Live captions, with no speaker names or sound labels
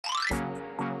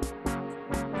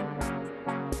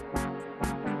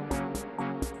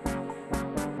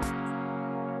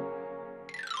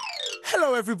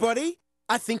Hello, everybody.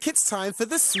 I think it's time for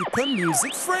the Super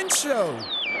Music Friends Show.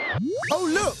 Oh,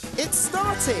 look, it's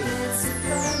starting.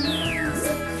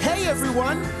 Hey,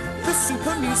 everyone. The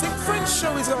Super Music Friends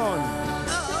Show is on.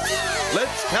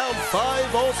 Let's count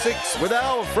 5 or 6 with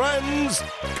our friends,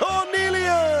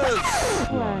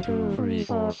 Cornelius! 1, 2, 3,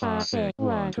 4, 5, 6.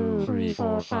 1, 2, 3,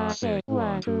 4, 5, 6.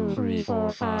 1, 2, 3, 4,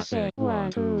 5, 6.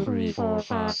 1, 2, 3, 4,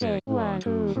 5, 6. 1,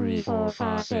 2, 3, 4,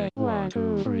 5, 6. 1,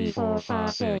 2, 3, 4,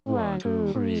 5, 6. 1,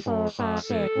 2, 3, 4, 5, 6. 1, 2, 3, 4, 5,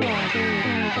 6. 1, 2,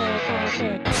 3, 4, 5,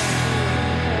 6.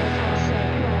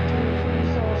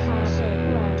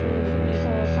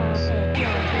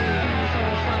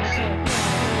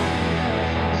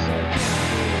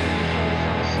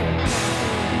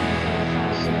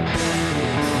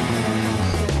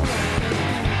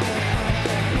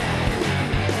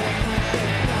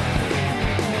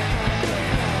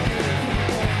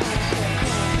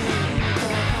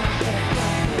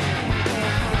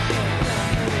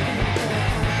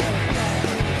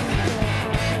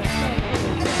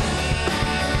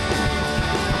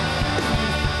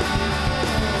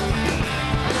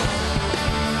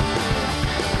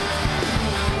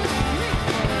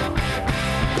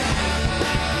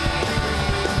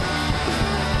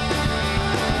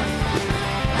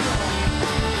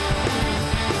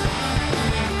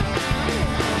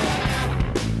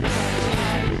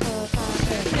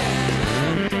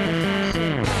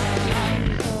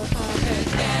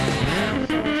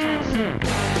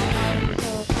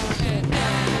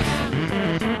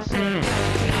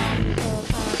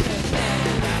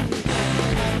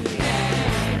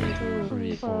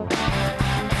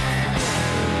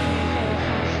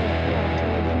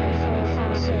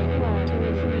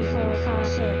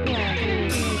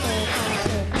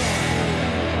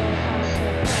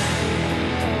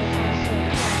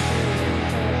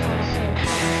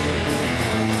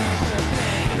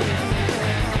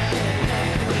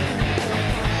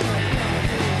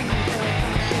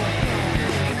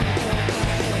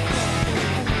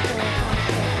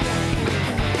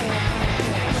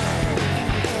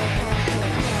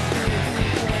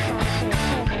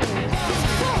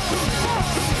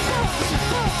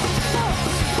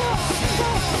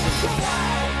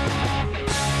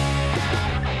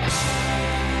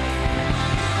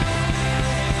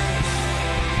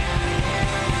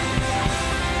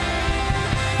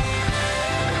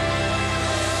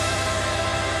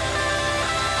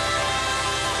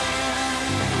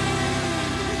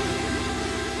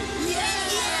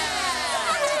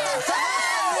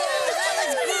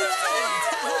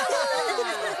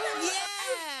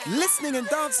 Listening and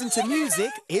dancing to music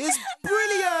is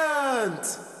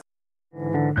brilliant!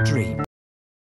 Dream.